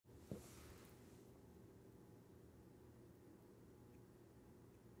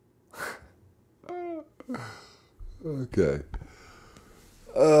Okay.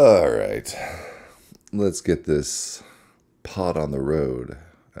 All right. Let's get this pot on the road,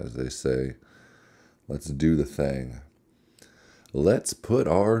 as they say. Let's do the thing. Let's put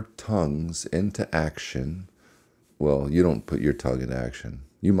our tongues into action. Well, you don't put your tongue into action.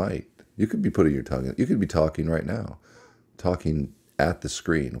 You might. You could be putting your tongue in. You could be talking right now, talking at the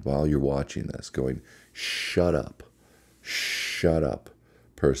screen while you're watching this, going, shut up,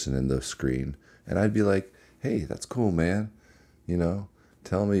 person in the screen. And I'd be like, hey, that's cool, man. You know,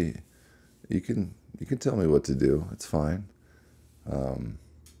 tell me, you can tell me what to do. It's fine.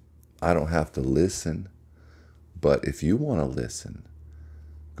 I don't have to listen. But if you want to listen,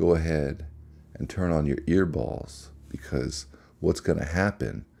 go ahead and turn on your earballs, because what's going to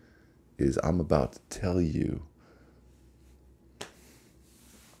happen is I'm about to tell you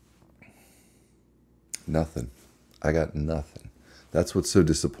nothing. I got nothing. That's what's so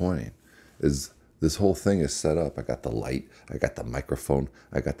disappointing, is this whole thing is set up. I got the light, I got the microphone,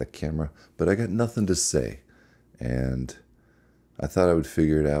 I got the camera, but I got nothing to say. And I thought I would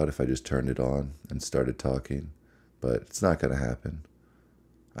figure it out if I just turned it on and started talking, but it's not going to happen.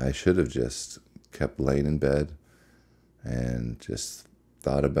 I should have just kept laying in bed and just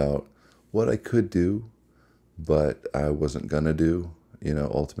thought about what I could do, but I wasn't going to do,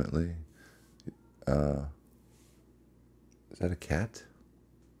 ultimately. Is that a cat?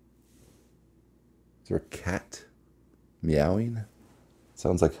 Is there a cat meowing?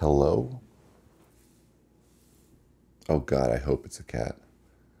 Sounds like hello. Oh God, I hope it's a cat.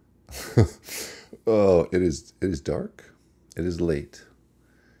 Oh, it is dark. It is late.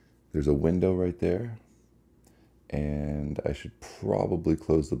 There's a window right there, and I should probably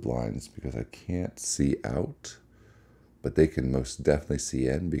close the blinds because I can't see out, but they can most definitely see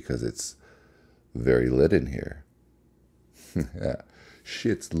in because it's very lit in here. Yeah.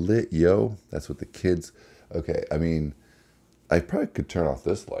 Shit's lit, yo. That's what the kids. Okay, I mean, I probably could turn off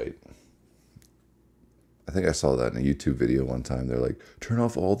this light. I think I saw that in a YouTube video one time. They're like, turn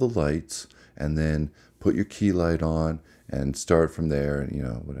off all the lights and then put your key light on and start from there, and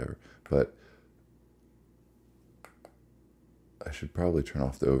whatever. But I should probably turn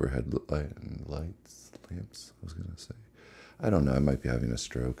off the overhead lamps. I was gonna say, I don't know. I might be having a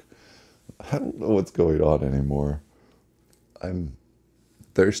stroke. I don't know what's going on anymore. I'm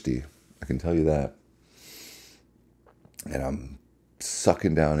thirsty. I can tell you that. And I'm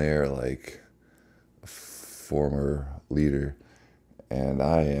sucking down air like a former leader. And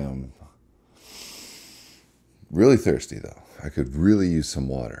I am really thirsty, though. I could really use some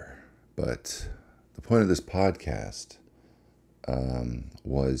water. But the point of this podcast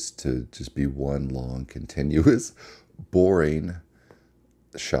was to just be one long, continuous, boring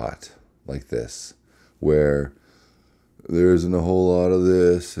shot like this, where there isn't a whole lot of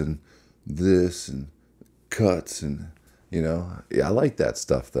this and cuts and yeah, I like that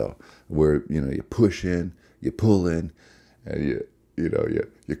stuff though, where you push in, you pull in, and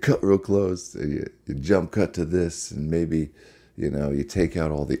you cut real close, and you jump cut to this, and maybe you take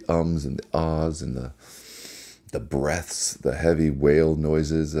out all the ums and the ahs and the breaths, the heavy whale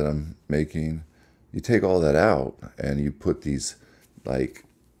noises that I'm making. You take all that out and you put these like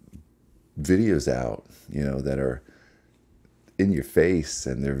videos out, that are in your face,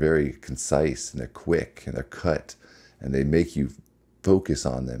 and they're very concise and they're quick and they're cut, and they make you focus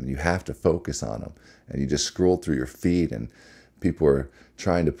on them, and you have to focus on them, and you just scroll through your feed, and people are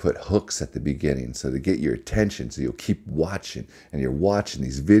trying to put hooks at the beginning so to get your attention, so you'll keep watching, and you're watching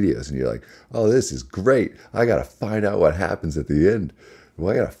these videos and you're like, oh, this is great, I gotta find out what happens at the end.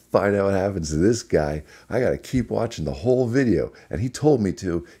 Well, I gotta find out what happens to this guy. I gotta keep watching the whole video. And he told me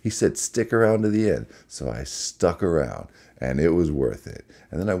to. He said, stick around to the end. So I stuck around, and it was worth it.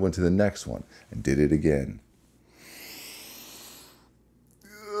 And then I went to the next one and did it again.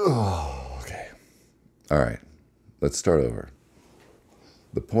 Oh, okay. All right. Let's start over.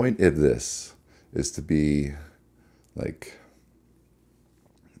 The point of this is to be like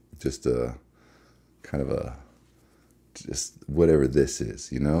just a kind of a just whatever this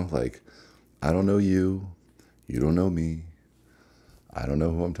is, like, I don't know you, you don't know me, I don't know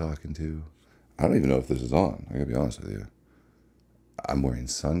who I'm talking to, I don't even know if this is on, I gotta be honest with you. I'm wearing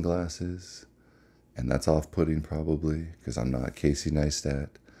sunglasses, and that's off-putting probably, because I'm not Casey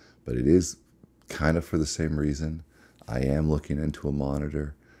Neistat, but it is kind of for the same reason. I am looking into a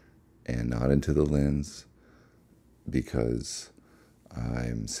monitor and not into the lens, because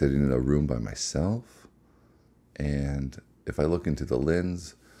I'm sitting in a room by myself. And if I look into the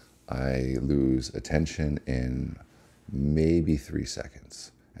lens, I lose attention in maybe 3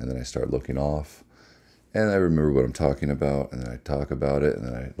 seconds. And then I start looking off, and I remember what I'm talking about, and then I talk about it, and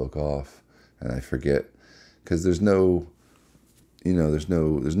then I look off, and I forget. because there's no, there's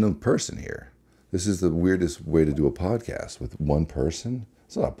no person here. This is the weirdest way to do a podcast with one person.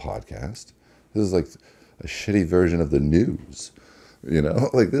 It's not a podcast. This is like a shitty version of the news.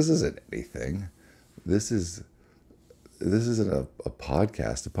 Like this isn't anything. This isn't a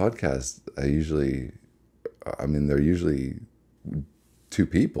podcast. A podcast, they're usually two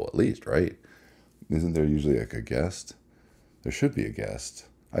people at least, right? Isn't there usually like a guest? There should be a guest.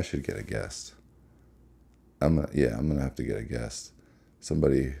 I should get a guest. I'm gonna have to get a guest.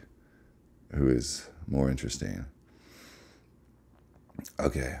 Somebody who is more interesting.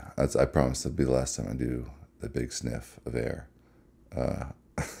 Okay, I promise that'll be the last time I do the big sniff of air.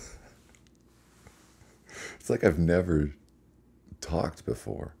 It's like I've never talked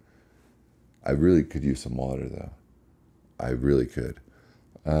before. I really could use some water though. I really could.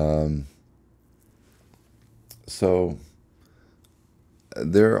 So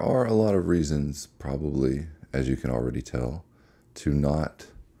there are a lot of reasons, probably, as you can already tell, to not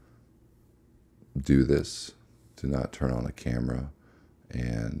do this, to not turn on a camera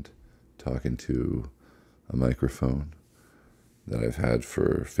and talk into a microphone that I've had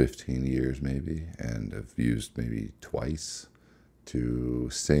for 15 years maybe, and have used maybe twice to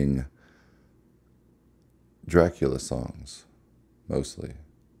sing Dracula songs, mostly.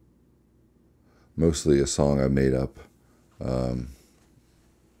 Mostly a song I made up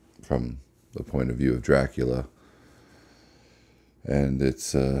from the point of view of Dracula. And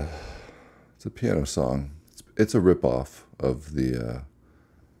it's a piano song. It's a ripoff of the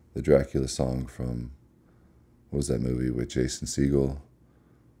Dracula song from, what was that movie with Jason Segel?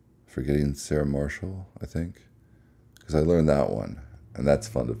 Forgetting Sarah Marshall, I think. Because I learned that one, and that's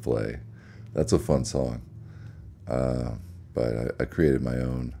fun to play. That's a fun song. But I created my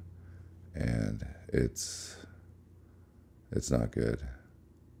own, and it's not good.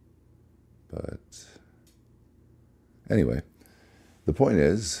 But anyway, the point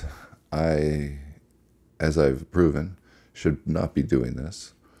is, as I've proven, should not be doing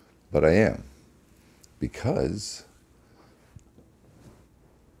this, but I am, because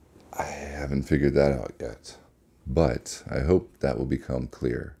I haven't figured that out yet. But I hope that will become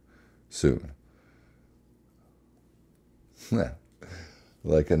clear soon.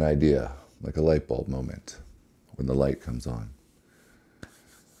 Like an idea, like a light bulb moment when the light comes on.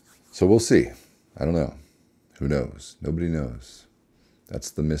 So we'll see. I don't know. Who knows? Nobody knows.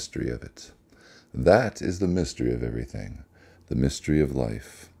 That's the mystery of it. That is the mystery of everything. The mystery of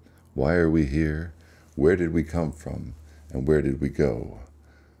life. Why are we here? Where did we come from? And where did we go?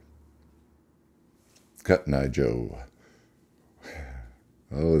 Cotton Eye Joe.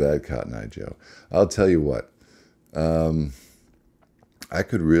 Oh, that Cotton Eye Joe. I'll tell you what. I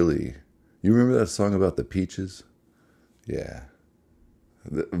could really... You remember that song about the peaches? Yeah.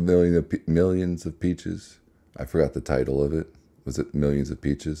 Millions of peaches. I forgot the title of it. Was it Millions of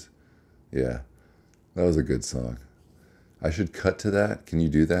Peaches? Yeah. That was a good song. I should cut to that. Can you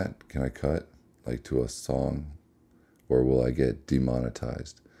do that? Can I cut like to a song? Or will I get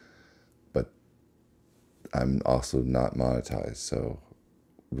demonetized? But I'm also not monetized, so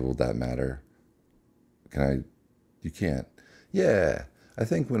will that matter? You can't. Yeah. I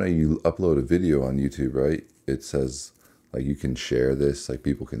think when you upload a video on YouTube, right, it says like you can share this, like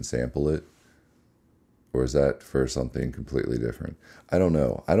people can sample it. Or is that for something completely different? I don't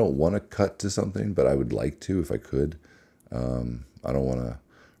know. I don't want to cut to something, but I would like to if I could. I don't want to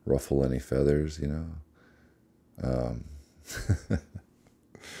ruffle any feathers, I don't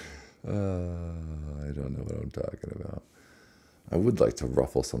know what I'm talking about. I would like to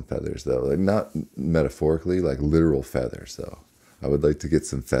ruffle some feathers, though. Like not metaphorically, like literal feathers, though. I would like to get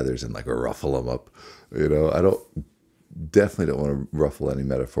some feathers and like ruffle them up. I definitely don't want to ruffle any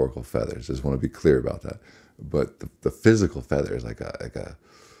metaphorical feathers. Just want to be clear about that. But the physical feathers, I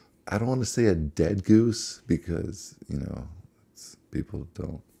don't want to say a dead goose because, people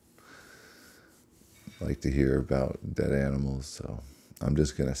don't like to hear about dead animals. So I'm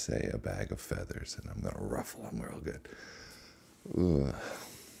just going to say a bag of feathers and I'm going to ruffle them real good. Ugh.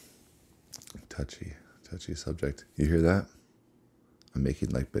 Touchy subject. You hear that? I'm making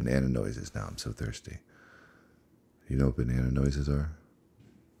like banana noises now. I'm so thirsty. You know what banana noises are?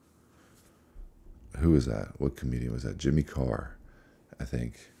 Who was that? What comedian was that? Jimmy Carr, I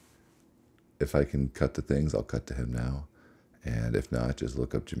think. If I can cut to things, I'll cut to him now. And if not, just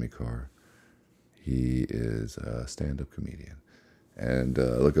look up Jimmy Carr. He is a stand-up comedian. And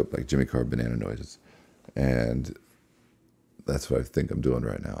look up like Jimmy Carr banana noises. And that's what I think I'm doing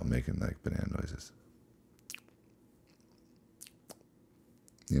right now. I'm making like banana noises.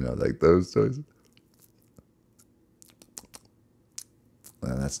 Like those noises.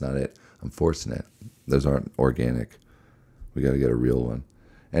 And that's not it. I'm forcing it. Those aren't organic. We got to get a real one.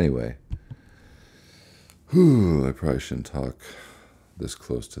 Anyway, I probably shouldn't talk this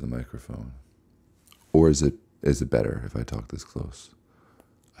close to the microphone. Or is it better if I talk this close?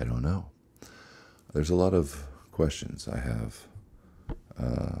 I don't know. There's a lot of questions I have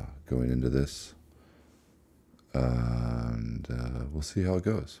going into this, and we'll see how it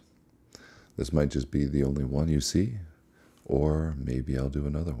goes. This might just be the only one you see, or maybe I'll do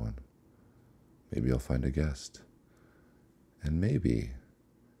another one. Maybe I'll find a guest. And maybe,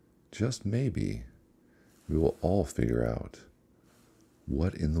 just maybe, we will all figure out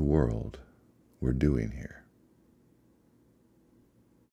what in the world we're doing here.